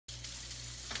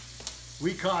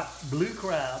We caught blue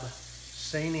crab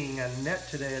seining a net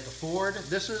today at the ford.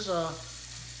 This is a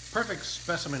perfect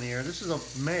specimen here. This is a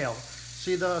male.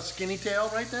 See the skinny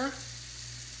tail right there?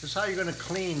 This is how you're going to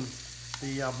clean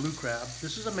the blue crab.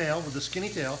 This is a male with a skinny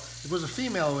tail. If it was a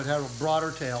female, it would have a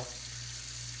broader tail.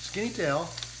 Skinny tail.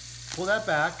 Pull that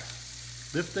back.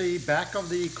 Lift the back of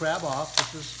the crab off.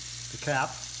 This is the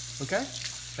cap. Okay?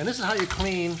 And this is how you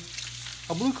clean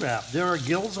a blue crab. There are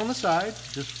gills on the side.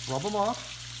 Just rub them off.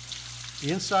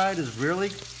 The inside is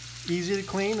really easy to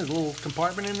clean. There's a little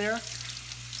compartment in there.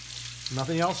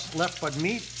 Nothing else left but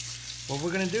meat. What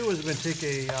we're going to do is we're going to take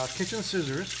a kitchen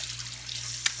scissors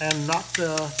and knock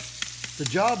the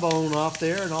jawbone off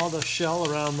there, and all the shell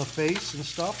around the face and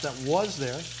stuff that was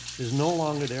there is no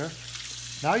longer there.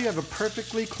 Now you have a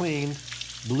perfectly clean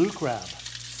blue crab.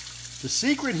 The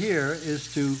secret here is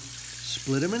to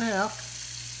split them in half.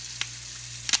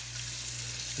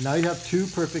 And now you have two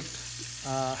perfect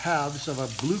halves of a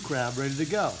blue crab ready to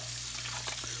go.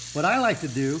 What I like to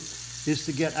do is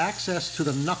to get access to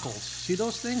the knuckles. See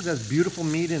those things? There's beautiful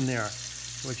meat in there.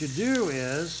 So what you do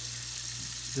is,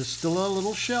 there's still a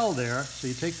little shell there, so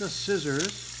you take the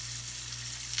scissors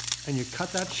and you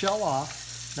cut that shell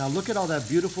off. Now look at all that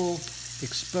beautiful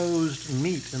exposed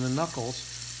meat in the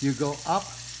knuckles. You go up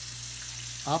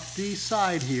the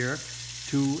side here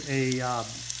to a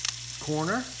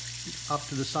corner, up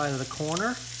to the side of the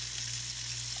corner,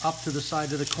 up to the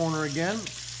side of the corner again,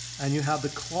 and you have the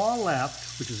claw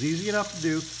left, which is easy enough to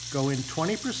do. Go in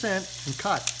 20% and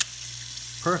cut.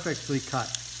 Perfectly cut.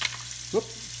 Whoop.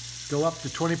 Go up to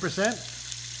 20%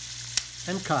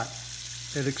 and cut.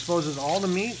 It exposes all the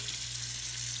meat,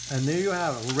 and there you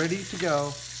have it, ready to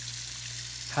go.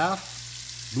 Half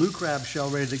blue crab shell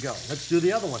ready to go. Let's do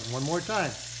the other one more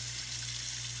time.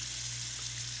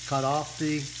 Cut off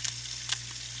the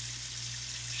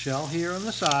shell here on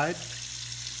the side,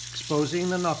 exposing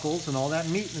the knuckles and all that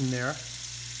meat in there.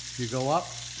 You go up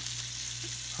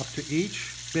to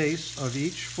each base of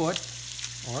each foot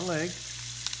or leg,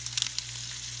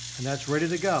 and that's ready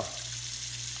to go.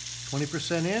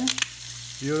 20% in,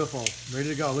 beautiful, ready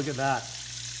to go. Look at that.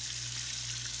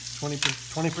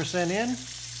 20% in,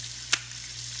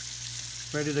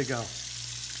 ready to go.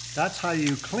 That's how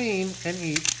you clean and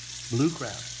eat blue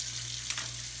crab.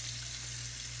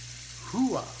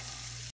 Hooah!